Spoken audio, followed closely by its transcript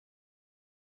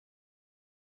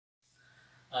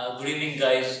Good evening,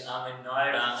 guys. I'm in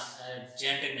Noida at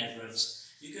JNtech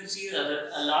Networks. You can see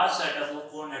a large setup of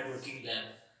core networking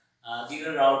lab. These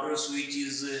are routers,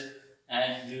 switches,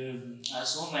 and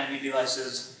so many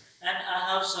devices. And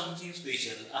I have something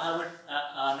special. I have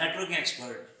a networking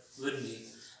expert with me,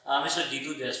 Mr.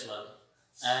 Jittu Jaiswal.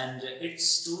 And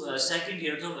it's second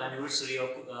year of anniversary of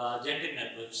JNtech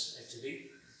Networks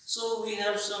actually. So we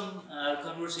have some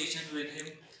conversation with him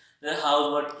how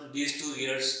about these 2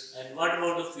 years and what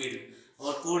about the field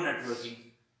about core networking.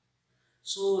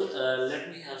 So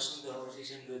let me have some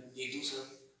conversation with Jitu sir.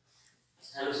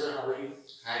 Hello sir, how are you?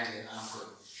 Hi dear, I'm good.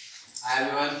 Hi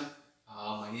everyone,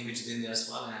 my name is Jittu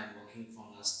Jaiswal and I'm working for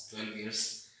last 12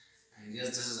 years. And yes,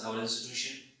 this is our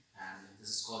institution and this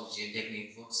is called JNtech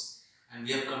Networks. And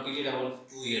we have completed our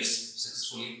 2 years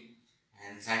successfully.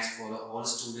 And thanks for all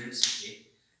students, okay.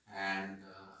 And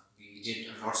we did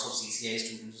lots of CCI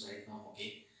students right now,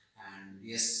 okay. And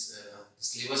yes, the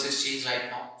syllabus has changed right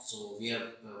now, so we are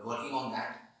working on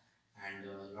that. And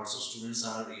lots of students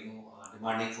are,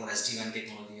 demanding for SD-WAN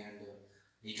technology and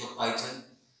network Python.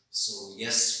 So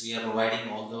yes, we are providing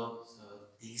all the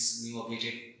these new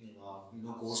updated,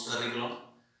 course curriculum.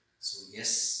 So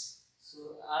yes. So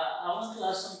I want to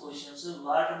ask some questions. So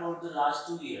what about the last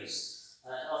 2 years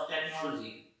of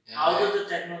technology? How did the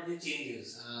technology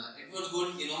changes? It was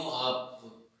good, technology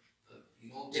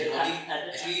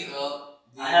actually.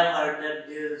 I have heard that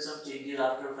there are some changes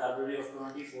after February of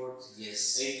 24th.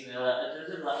 Yes. There's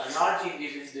a lot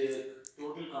changes in the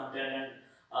total content and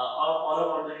all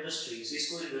about the industry,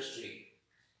 Cisco industry.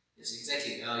 Yes,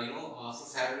 exactly. For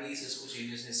February, Cisco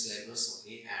changes its syllabus,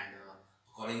 okay, and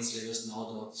according to syllabus now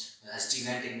the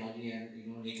SD-WAN technology and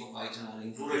network Python are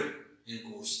included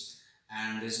in course,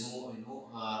 and there's no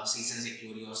CCN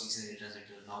security or CCN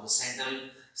infrastructure. Now the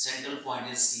central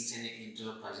point is CCN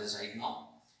enterprises right now,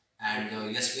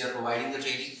 and yes, we are providing the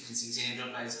training in CCN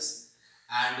enterprises,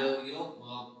 and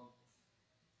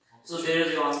so there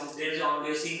is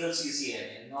only a single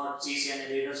CCNA, not CCNA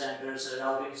data centers,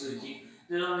 routing, switching.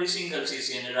 There is only single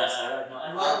CCNA right now.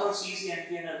 And what about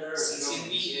CCNP and other?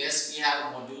 CCNP, yes, we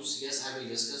have modules. Yes, I will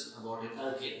discuss about it.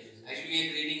 Okay. Actually, we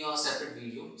are creating a separate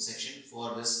video section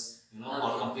for this,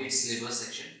 for complete syllabus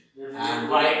section. And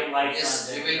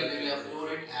yes, we will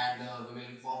upload it and we will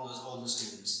inform all the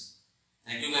students.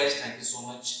 Thank you guys. Thank you so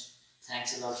much.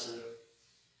 Thanks a lot, sir.